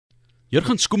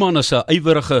Jurgens Schoeman is 'n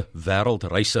ywerige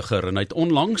wêreldreisiger en hy het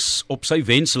onlangs op sy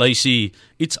wenslysie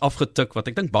iets afgetik wat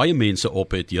ek dink baie mense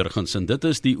op het, Jurgens, en dit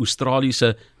is die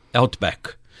Australiese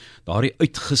Outback. Daardie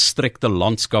uitgestrekte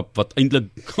landskap wat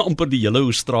eintlik amper die hele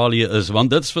Australië is, want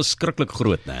dit is verskriklik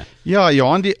groot, né? Ja,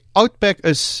 Johan, die Outback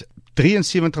is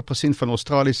 73% van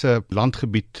Australiese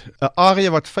landgebied. 'n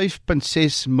Area wat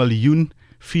 5,6 miljoen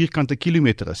vierkante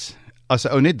kilometer is. As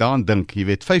 'n ou net daaraan dink, jy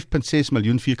weet, 5,6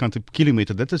 miljoen vierkante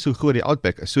kilometer, dit is hoe groot die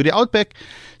Outback is. So die Outback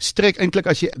strek eintlik,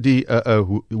 as jy die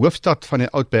hoofstad van die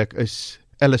Outback is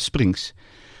Alice Springs.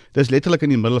 Dit is letterlik in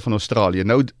die middel van Australië.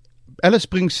 Nou, Alice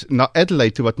Springs na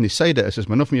Adelaide, wat in die suide is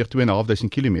min of meer 2.500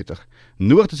 kilometer.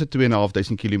 Noord is dit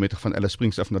 2.500 kilometer van Alice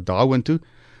Springs af na Darwin toe.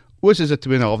 Oos is dit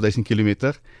 2.500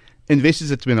 kilometer. En wes is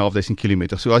dit 2.500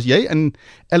 kilometer. So as jy in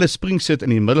Alice Springs sit in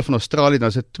die middel van Australië, dan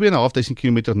is dit 2.500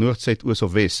 kilometer noord, suid, oos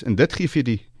of wes. En dit gee vir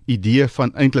die idee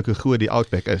van eintlik hoe groot die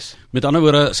Outback is. Met ander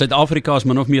woorde, Suid-Afrika is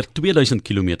min of meer 2000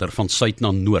 kilometer van suid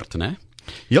na noord, né?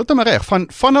 Heeltemal reg.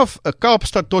 Vanaf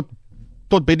Kaapstad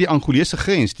tot by die Angolese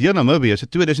grens, deur Namibië, is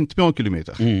dit 2200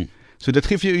 kilometer. So dit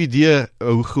gee vir jou 'n idee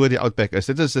hoe groot die Outback is.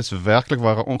 Dit is werklik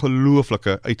waar 'n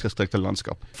ongelooflike uitgestrekte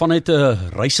landskap. Vanuit 'n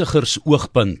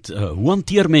reisigers-oogpunt, hoe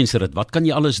hanteer mense dit? Wat kan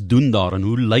jy alles doen daar en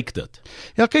hoe lyk dit?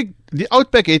 Ja, kyk, die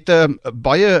Outback het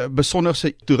baie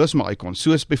besonderse toerisme-icons,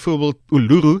 soos byvoorbeeld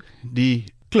Uluru, die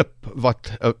klip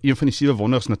wat een van die 7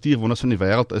 natuurwonders van die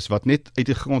wêreld is, wat net uit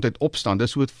die grond uit opstaan.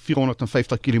 Dis so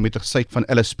 450 km suid van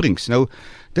Alice Springs. Nou,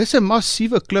 dis 'n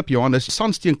massiewe klip, Johan, dis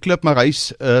sandsteen klip, maar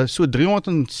hy's so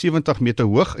 370 meter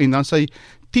hoog en dan sy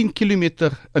 10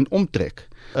 km in omtrek.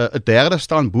 'n derde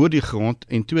staan bo die grond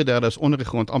en 2/3 is onder die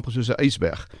grond, amper soos 'n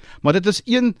ysberg. Maar dit is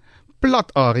een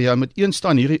plat area met een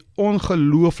staan hierdie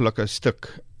ongelooflike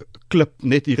stuk klip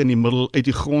net hier in die middel uit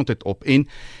die grond uit op.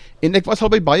 En ek was al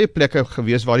by baie plekke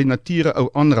gewees waar die natuur ou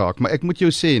aanraak, maar ek moet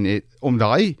jou sê, nee, om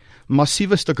daai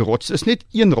massiewe stuk rots, is net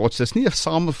een rots, is nie 'n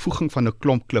samevoeging van 'n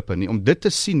klomp klippe nie. Om dit te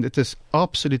sien, dit is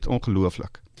absoluut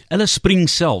ongelooflik. Alice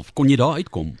Springs self, kon jy daar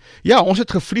uitkom? Ja, ons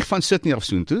het gevlieg van Sydney af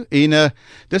soontoe en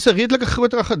dis 'n redelike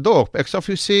groterige dorp. Ek sal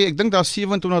vir jou sê, ek dink daar's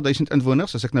 2700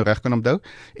 inwoners, as ek nou reg kan onthou.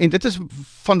 En dit is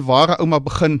van waar 'n ouma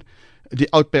begin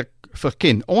die Outback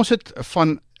verken. Ons het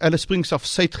van Alice Springs af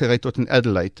suid gery tot in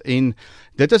Adelaide en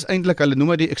dit is eintlik, hulle noem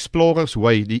dit die Explorers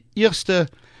Way. Die eerste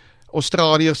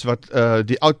Australiërs wat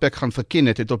die Outback gaan verken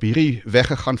het op hierdie weg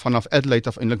gegaan vanaf Adelaide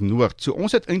af eintlik noord. So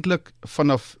ons het eintlik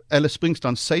vanaf Alice Springs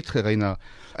dan suid gery na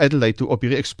Adelaide toe op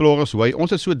hierdie Explorers Way.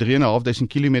 Ons het so 3.500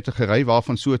 kilometer gery,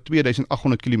 waarvan so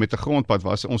 2800 kilometer grondpad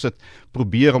was. Ons het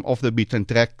probeer om off the beat en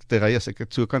track te ry, as ek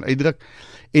dit so kan uitdruk.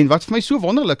 En wat vir my so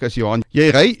wonderlik is, Johan, jy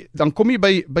ry, dan kom jy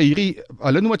by hierdie,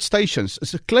 hulle noem dit stations,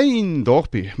 is 'n klein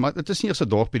dorpie, maar dit is nie eers 'n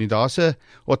dorpie nie, daar's 'n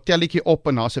hotelletjie op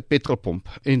en daar's 'n petrolpomp.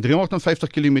 En 350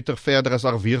 kilometer verder is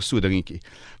daar weer so dingetjie.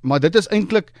 Maar dit is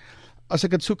eintlik, as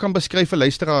ek dit so kan beskryf vir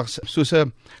luisteraars, soos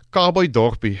 'n cowboy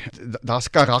dorpie. Daar's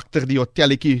karakter, die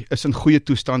hotelletjie is in goeie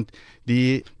toestand,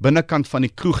 die binnekant van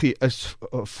die kroegie is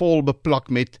vol beplak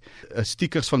met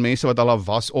stickers van mense wat al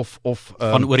was of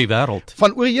van oor die wêreld.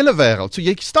 Van oor die hele wêreld. So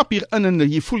jy stap hier in en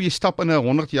jy voel jy stap in 'n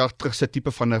 100 jaar terug se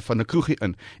tipe van 'n kroegie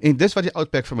in. En dis wat die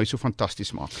Outback vir my so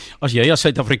fantasties maak. As jy as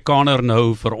Suid-Afrikaner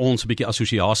nou vir ons 'n bietjie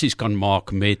assosiasies kan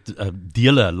maak met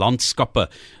dele, landskappe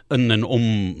in en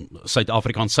om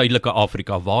Suid-Afrika en Suidelike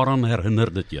Afrika, waaraan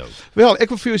herinner dit jou? Wel, ek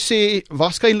wil vir jou sê,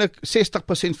 waarskynlik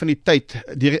 60% van die tyd,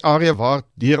 deur die area waar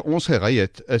deur ons gery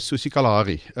het, is soos die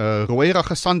Kalahari.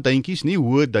 Rooierige sandduintjies, nie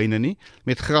hoë duine nie,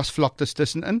 met grasvlaktes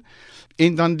tussenin.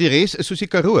 En dan die res is soos die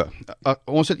Karoo.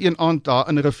 Ons het een aand daar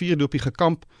in 'n rivierloopie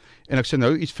gekamp, en ek sê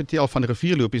nou iets vertel van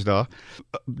rivierlopies daar.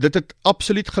 Dit het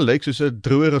absoluut gelyk soos 'n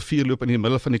droë rivierloop in die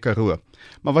middel van die Karoo.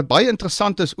 Maar wat baie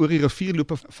interessant is oor die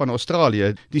rivierlope van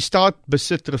Australië, die staat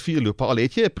besit rivierlope. Al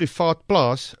het jy 'n privaat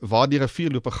plaas waar die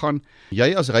rivierlope gaan,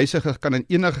 jy as reisiger kan in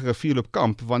enige rivierloop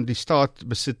kamp, want die staat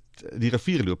besit die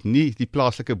rivierloop, nie die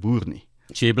plaaslike boer nie.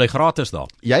 So jy bly gratis daar?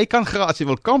 Jy kan gratis, as jy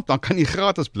wil kamp, dan kan jy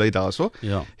gratis bly daarso.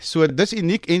 Ja. So dis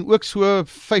uniek en ook so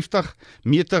 50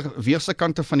 meter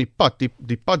weersekante van die pad.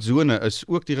 Die padzone is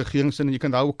ook die regeringssin en jy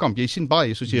kan daar ook kamp. Jy sien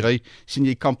baie, soos jy ry, sien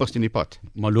jy kampers in die pad.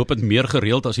 Maar loop dit meer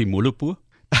gereeld as die Molopo?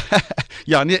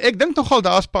 Ja, nee, ek dink nogal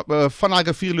daar's van daai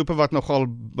rivierlope wat nogal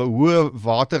hoë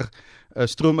water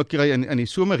strome kry in die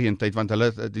somerreentyd, want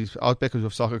die Outback is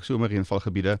hoofsaaklik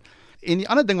somerreënvalgebiede. En die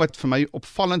ander ding wat vir my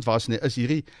opvallend was, is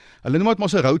hierdie, hulle noem dit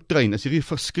mos 'n roadtrain, is hierdie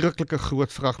verskriklike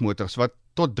groot vragmotors wat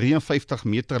tot 53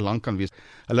 meter lank kan wees.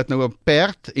 Hulle het nou 'n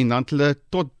perd en dan het hulle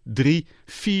tot 3,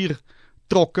 4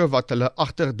 trokke wat hulle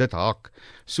agter dit haak.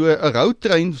 So 'n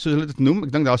routrein, soos hulle dit noem,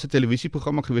 ek dink daar's 'n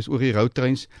televisieprogram ook gewees oor die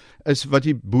routreins, is wat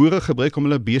die boere gebruik om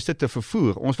hulle beeste te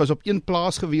vervoer. Ons was op een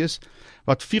plaas gewees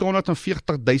wat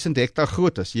 440.000 hektar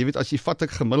groot is. Jy weet, as jy vat 'n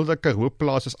gemiddelde Karoo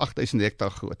plaas is 8.000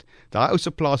 hektar groot. Daai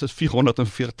ouse plaas is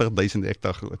 440.000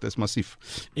 hektar groot. Dit is massief.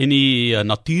 En die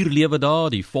natuurlewe daar,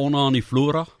 die fauna en die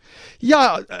flora?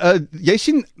 Ja, jy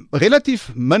sien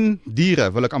relatief min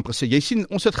diere, wil ek amper sê. Jy sien,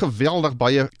 ons het geweldig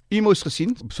baie emos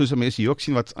gesien, soos 'n mens hier ook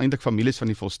sien, wat eintlik families van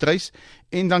die volstruis,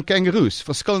 en dan kangaroos,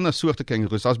 verskillende soorte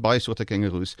kangaroos, daar's baie soorte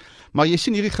kangaroos. Maar jy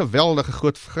sien hierdie geweldige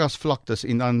groot grasvlaktes,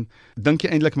 en dan dink jy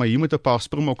eintlik, maar hier moet 'n paar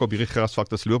springbokke op hierdie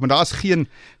grasvlaktes loop, maar daar's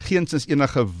geensins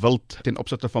enige wild ten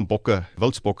opsigte van bokke,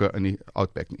 wildsbokke in die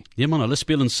Outback nie. Nee man, hulle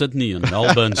speel in Sydney en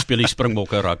Melbourne, speel die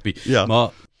springbokke rugby. Ja.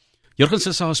 Maar Jurgens,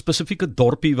 is daar 'n spesifieke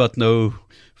dorpie wat nou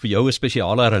vir jou 'n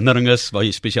spesiale herinnering is, waar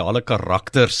jy spesiale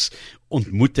karakters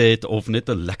ontmoet het of net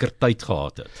 'n lekker tyd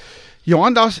gehad het?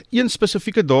 Johan, daar's een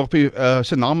spesifieke dorpie,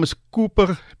 sy naam is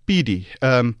Cooper PD.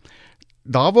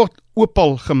 Daar word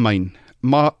opal gemyn,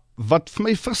 maar wat vir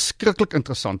my verskriklik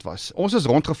interessant was, ons is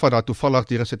rondgevat daar toevallig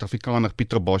deur 'n Suid-Afrikaner,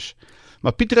 Pieter Bosch,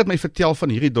 maar Pieter het my vertel van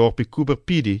hierdie dorpie Cooper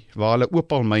PD, waar hulle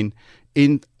opal myn,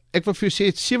 en ek wil vir jou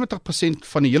sê, 70%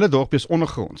 van die hele dorpie is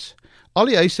ondergronds. Al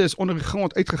die huise is onder die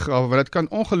grond uitgegrawe, want dit kan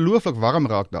ongelooflik warm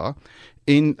raak daar,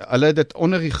 en hulle het dit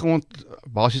onder die grond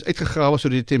basies uitgegrawe,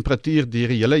 sodat die temperatuur deur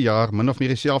die hele jaar min of meer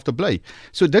dieselfde bly.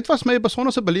 So dit was my 'n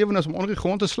besonderse belewenis om onder die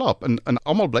grond te slaap, en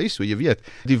almal bly so, jy weet.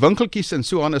 Die winkeltjies en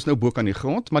so aan is nou bo aan die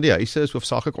grond, maar die huise is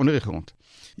hoofsaaklik onder die grond.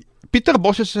 Pieter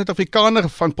Bosch is 'n Suid-Afrikaner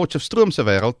van Potchefstroom se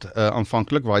wêreld,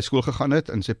 aanvanklik waar hy skool gegaan het,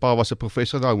 en sy pa was 'n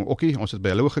professor daar, ons het by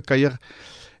hulle gekuier.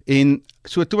 En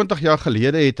so 20 jaar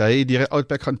gelede het hy deur die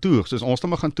Outback gaan toer, soos ons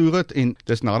nou gaan toer het, en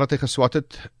dis nadat hy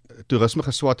toerisme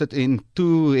geswat het, en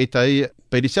toe het hy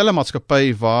by dieselfde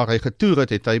maatskappy waar hy getoer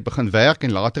het hy begin werk,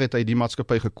 en later het hy die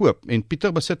maatskappy gekoop, en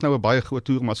Pieter besit nou 'n baie groot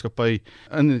toermaatskappy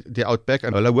in die Outback,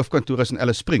 en hulle hoofkantoor is in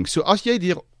Alice Springs. So as jy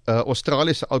deur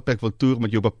Australiese Outback wil toer,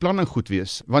 moet jou beplanning goed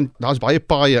wees, want daar's baie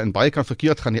paaie en baie kan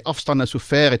verkeerd gaan, die afstande so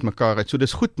ver uit mekaar uit, so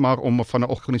dis goed maar om van 'n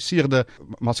georganiseerde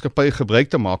maatskappy gebruik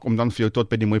te maak, om dan vir jou tot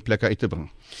by die mooi plekke uit te bring.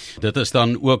 Dit is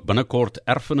dan ook binnekort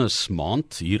erfenis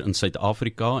maand hier in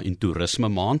Suid-Afrika en toerisme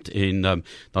maand, en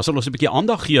dan sal ons 'n bietjie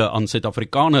aandag gee aan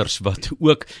Suid-Afrikaners wat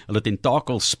ook hulle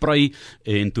tentakels sprei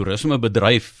en toerisme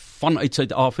bedryf vanuit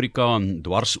Suid-Afrika en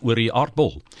dwars oor die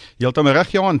aardbol. Heeltemal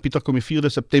reg, Johan. Pieter kom die 4de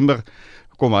September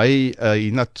kom hy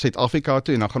hier na Suid-Afrika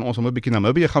toe, en dan gaan ons hom 'n bietjie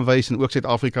Namibië gaan wys, en ook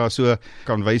Suid-Afrika so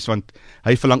kan wys, want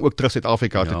hy verlang ook terug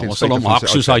Suid-Afrika toe. Ja, ons sal hom hak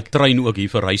soos hy trein ook hier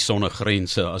vir Reis sonder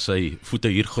grense, as hy voete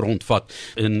hier grond vat,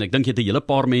 en ek dink jy het 'n hele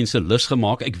paar mense lus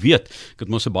gemaak. Ek weet, ek het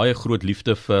mos 'n baie groot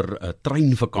liefde vir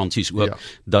treinvakansies ook,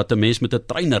 dat 'n mens met 'n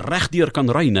trein regdeur kan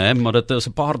ry, né, maar dit is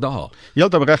 'n paar dae.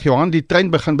 Heeltemal reg, Johan, die trein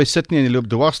begin by Sydney en die loop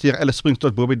dwars deur Alice Springs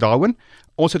tot bo by Darwin.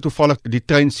 Ons het toevallig die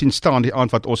trein sien staan die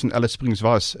aand wat ons in Alice Springs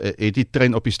was, het die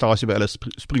trein op die stasie by Alice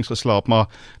Springs geslaap, maar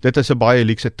dit is 'n baie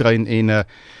luukse trein, en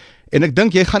ek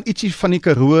dink jy gaan ietsie van die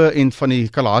Karoo en van die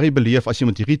Kalahari beleef as jy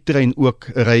met hierdie trein ook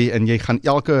ry, en jy gaan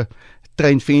elke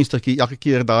treinvenstertjie elke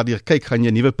keer daardeur kyk, gaan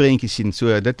jy nuwe prentjies sien.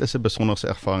 So dit is 'n besonderse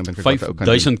ervaring, dink ek.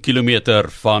 5000 kilometer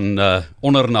van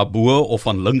onder na bo of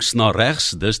van links na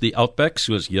regs, dis die Outback,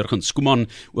 soos Jurgens Schoeman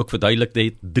ook verduidelik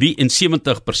het.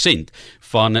 73%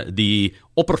 van die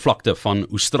oppervlakte van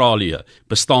Australië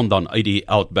bestaan dan uit die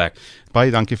Outback.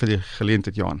 Baie dankie vir die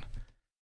geleentheid, Johan.